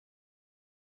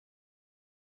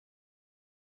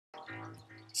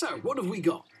So, what have we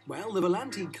got? Well, the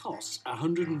Volante costs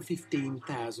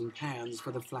 £115,000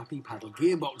 for the flappy paddle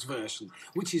gearbox version,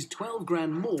 which is 12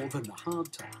 grand more than the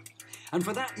hardtop. And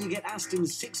for that you get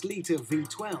Aston's 6-litre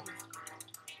V12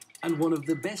 and one of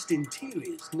the best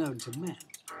interiors known to man.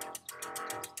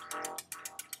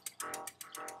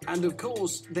 And of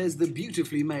course, there's the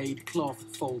beautifully made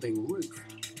cloth folding roof.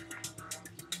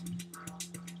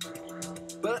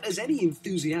 But as any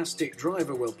enthusiastic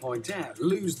driver will point out,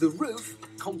 lose the roof,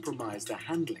 compromise the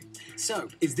handling. So,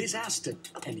 is this Aston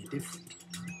any different?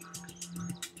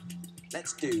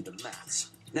 Let's do the maths.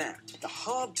 Now, the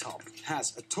hardtop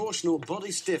has a torsional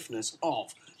body stiffness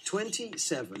of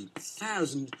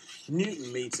 27,000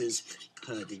 Newton meters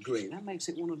per degree. That makes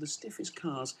it one of the stiffest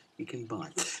cars you can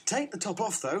buy. Take the top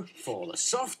off, though, for the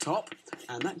soft top,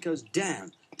 and that goes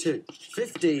down to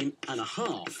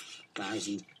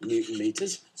 15,500 Newton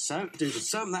meters. So, do the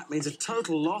sum. That means a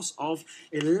total loss of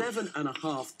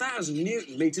 11,500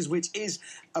 Newton meters, which is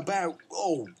about,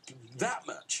 that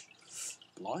much.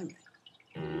 Blimey.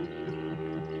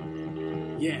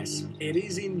 Yes, it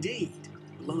is indeed.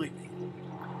 Blimey.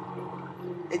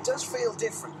 It does feel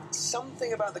different.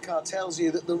 Something about the car tells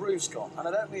you that the roof's gone, and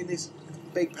I don't mean this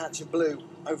big patch of blue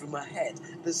over my head.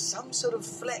 There's some sort of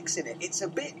flex in it. It's a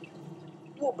bit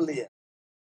wobblier.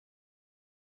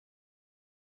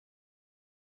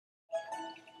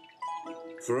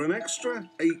 For an extra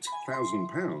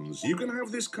 £8,000, you can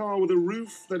have this car with a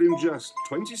roof that in just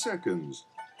 20 seconds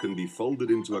can be folded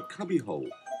into a cubbyhole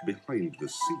behind the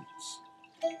seats.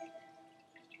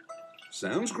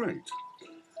 Sounds great,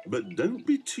 but don't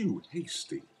be too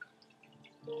hasty.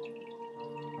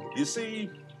 You see,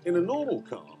 in a normal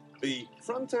car, the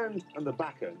front end and the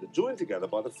back end are joined together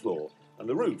by the floor and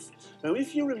the roof. Now,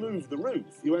 if you remove the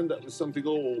roof, you end up with something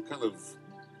all kind of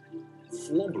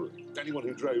flobbery. Anyone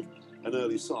who drove an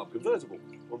early Saab convertible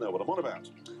will know what I'm on about.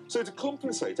 So to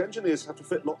compensate, engineers have to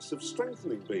fit lots of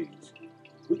strengthening beams,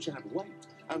 which add weight.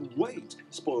 And weight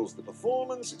spoils the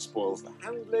performance, it spoils the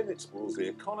handling, it spoils the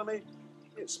economy,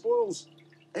 it spoils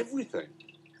everything.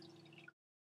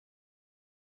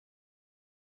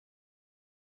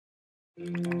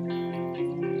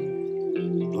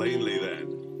 Plainly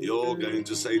then, you're going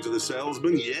to say to the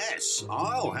salesman, yes,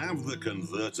 I'll have the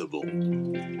convertible.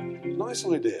 Nice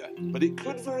idea, but it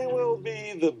could very well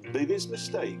be the biggest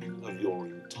mistake of your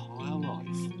entire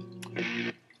life.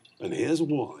 And here's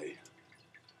why.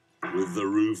 With the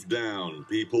roof down,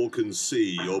 people can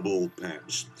see your bald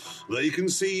patch. They can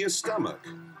see your stomach.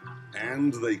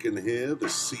 And they can hear the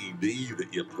CD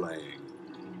that you're playing.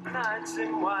 Nights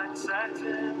in white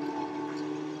satin.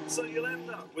 So you'll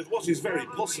end up with what is very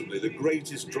possibly the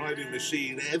greatest driving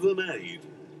machine ever made.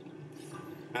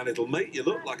 And it'll make you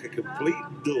look like a complete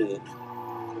dork.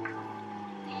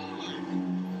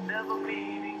 Never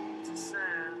meaning to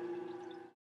sound.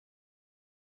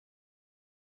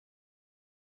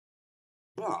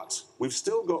 But we've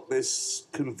still got this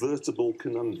convertible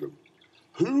conundrum.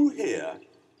 Who here,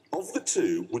 of the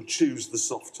two, would choose the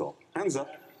soft top? Hands up.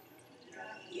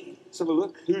 Let's have a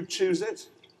look. Who'd choose it?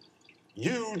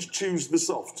 You'd choose the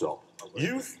soft top.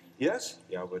 Youth? Yes?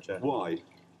 Yeah, I would, yeah. Why?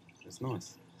 It's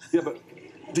nice. Yeah, but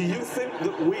do you think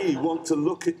that we want to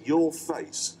look at your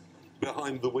face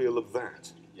behind the wheel of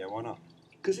that? Yeah, why not?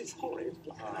 Because it's horrid.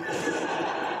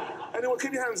 Anyone,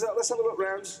 keep your hands up. Let's have a look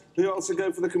round. Who else would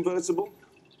go for the convertible?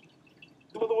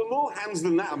 Well, there were more hands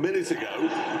than that a minute ago.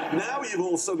 Now you've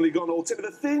all suddenly gone all timid.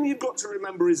 The thing you've got to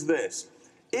remember is this.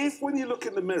 If, when you look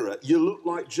in the mirror, you look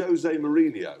like Jose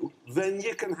Mourinho, then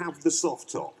you can have the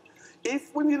soft top.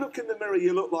 If, when you look in the mirror,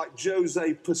 you look like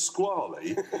Jose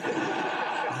Pasquale,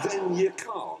 then you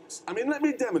can't. I mean, let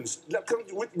me demonstrate.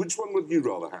 Which one would you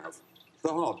rather have?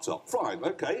 The hard top. Fine,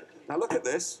 OK. Now, look at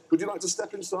this. Would you like to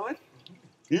step inside?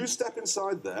 You step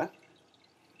inside there,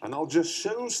 and I'll just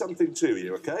show something to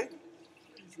you, OK?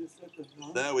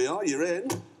 There we are, you're in.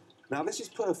 Now, this is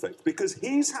perfect, because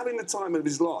he's having the time of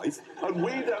his life, and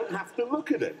we don't have to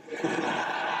look at it.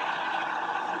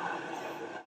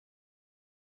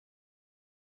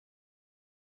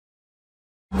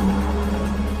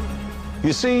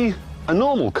 You see, a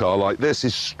normal car like this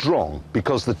is strong,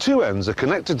 because the two ends are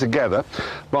connected together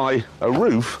by a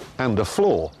roof and a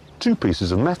floor. Two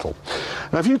pieces of metal.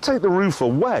 Now, if you take the roof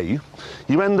away,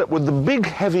 you end up with the big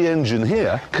heavy engine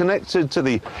here connected to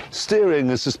the steering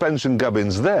and suspension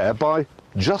gubbins there by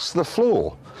just the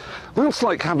floor. Well, it's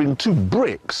like having two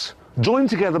bricks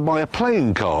joined together by a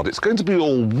playing card. It's going to be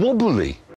all wobbly.